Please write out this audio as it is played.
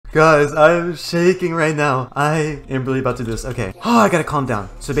Guys, I'm shaking right now. I am really about to do this. Okay. Oh, I gotta calm down.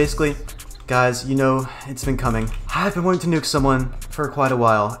 So basically, guys, you know, it's been coming. I've been wanting to nuke someone for quite a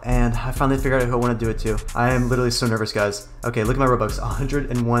while, and I finally figured out who I want to do it to. I am literally so nervous, guys. Okay, look at my Robux.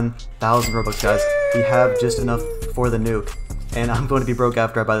 101,000 Robux, guys. We have just enough for the nuke. And I'm going to be broke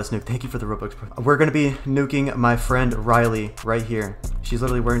after I buy this nuke. Thank you for the Robux. We're going to be nuking my friend Riley right here. She's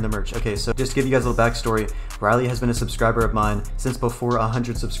literally wearing the merch. Okay, so just to give you guys a little backstory. Riley has been a subscriber of mine since before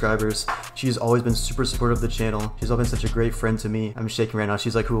 100 subscribers. She's always been super supportive of the channel. She's always been such a great friend to me. I'm shaking right now.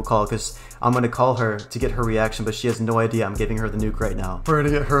 She's like, who will call? Because I'm going to call her to get her reaction, but she has no idea I'm giving her the nuke right now. We're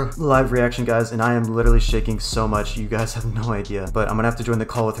going to get her live reaction, guys, and I am literally shaking so much. You guys have no idea. But I'm going to have to join the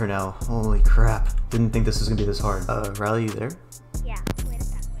call with her now. Holy crap. Didn't think this was going to be this hard. Riley, you there? Yeah, wait a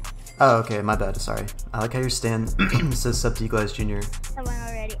second. Oh, okay, my bad, sorry. I like how your stand says sub to EagleEyes Jr. Someone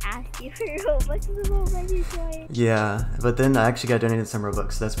already asked you for Robux the moment you joined. Yeah, but then I actually got donated some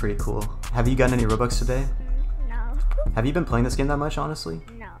Robux, so that's pretty cool. Have you gotten any Robux today? No. Have you been playing this game that much, honestly?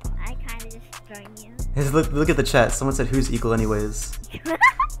 No, I kinda just joined you. Hey, look at the chat, someone said who's Eagle anyways?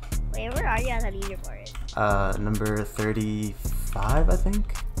 Wait, where are you on the leaderboard? Number 35, I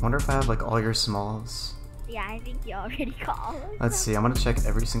think? I wonder if I have like all your smalls. Yeah, I think you already called. Let's see, I'm gonna check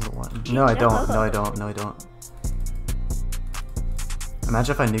every single one. No, I don't. No, I don't. No, I don't.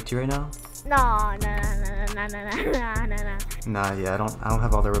 Imagine if I nuked you right now. No. Nah, yeah, I don't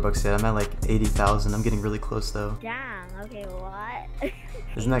have all the Robux yet. I'm at like 80,000. I'm getting really close though. Damn, okay, what?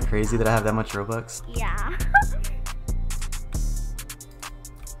 Isn't that crazy that I have that much Robux? Yeah.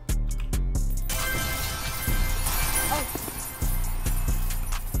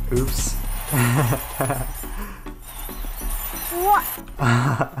 Oops. What?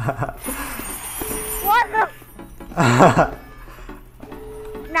 What the?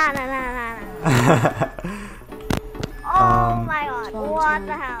 Nah. Oh my god, what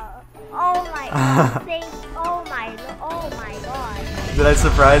the hell? Oh my god, oh my god. Did I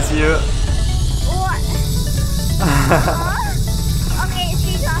surprise you? What? Huh? Okay,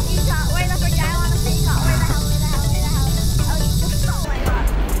 screenshot. Where the frick? I want a screenshot. Where the hell? Okay, oh my god.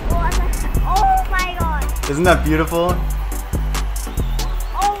 What the hell? Oh my god. Isn't that beautiful?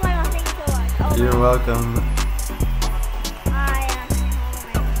 Oh my god, thank you so much. Oh You're welcome. yeah.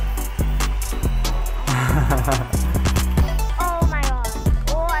 Oh my god.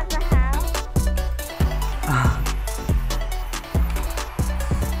 What the hell?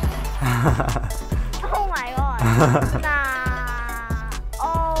 Oh my god. Nah.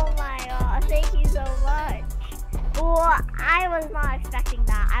 Oh my god. Thank you so much. Well, I was not expecting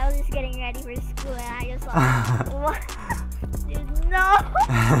that. I was just getting ready for school and I just thought, what? Dude, no. Oh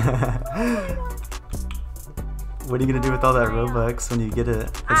my god. What are you gonna do with all that Robux when you get it?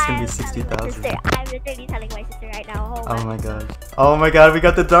 It's gonna be 60,000. I'm literally telling my sister right now. Oh my god. Oh my god, we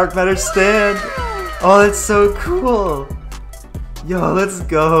got the dark matter stand! Oh, that's so cool! Yo, let's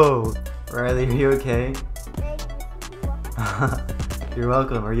go! Riley, are you okay? You're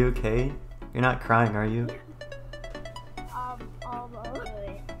welcome. Are you okay? You're not crying, are you? Almost.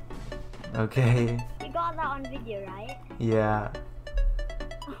 Okay. You got that on video, right? Yeah.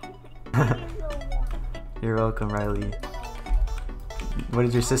 Thank you so much. You're welcome, Riley. What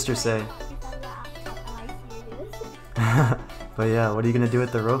did your sister say? But yeah, what are you gonna do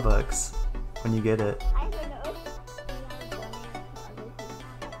with the Robux when you get it? I don't know.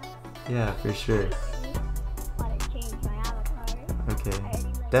 Yeah, for sure. Want to change my avatar. Okay.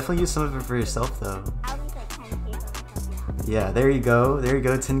 Definitely use some of it for yourself though. I'll use like 10K for myself. Yeah, there you go. There you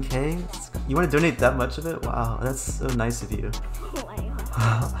go, 10K. You want to donate that much of it? Wow, that's so nice of you. Oh my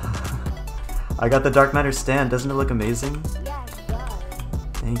god. I got the dark matter stand. Doesn't it look amazing? Yeah, it does.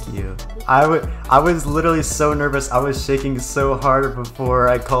 Thank you. I was literally so nervous. I was shaking so hard before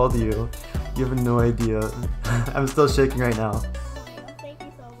I called you. You have no idea. I'm still shaking right now. Oh my god, thank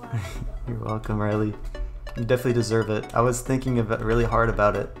you so much. You're welcome, Riley. You definitely deserve it. I was thinking of it really hard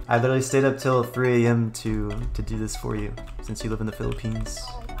about it. I literally stayed up till 3 AM to do this for you, since you live in the Philippines.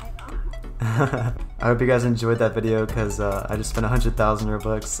 Oh my god. I hope you guys enjoyed that video because I just spent 100,000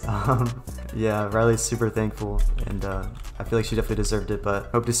 Robux. Yeah, Riley's super thankful, and I feel like she definitely deserved it, but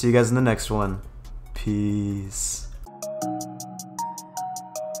hope to see you guys in the next one. Peace.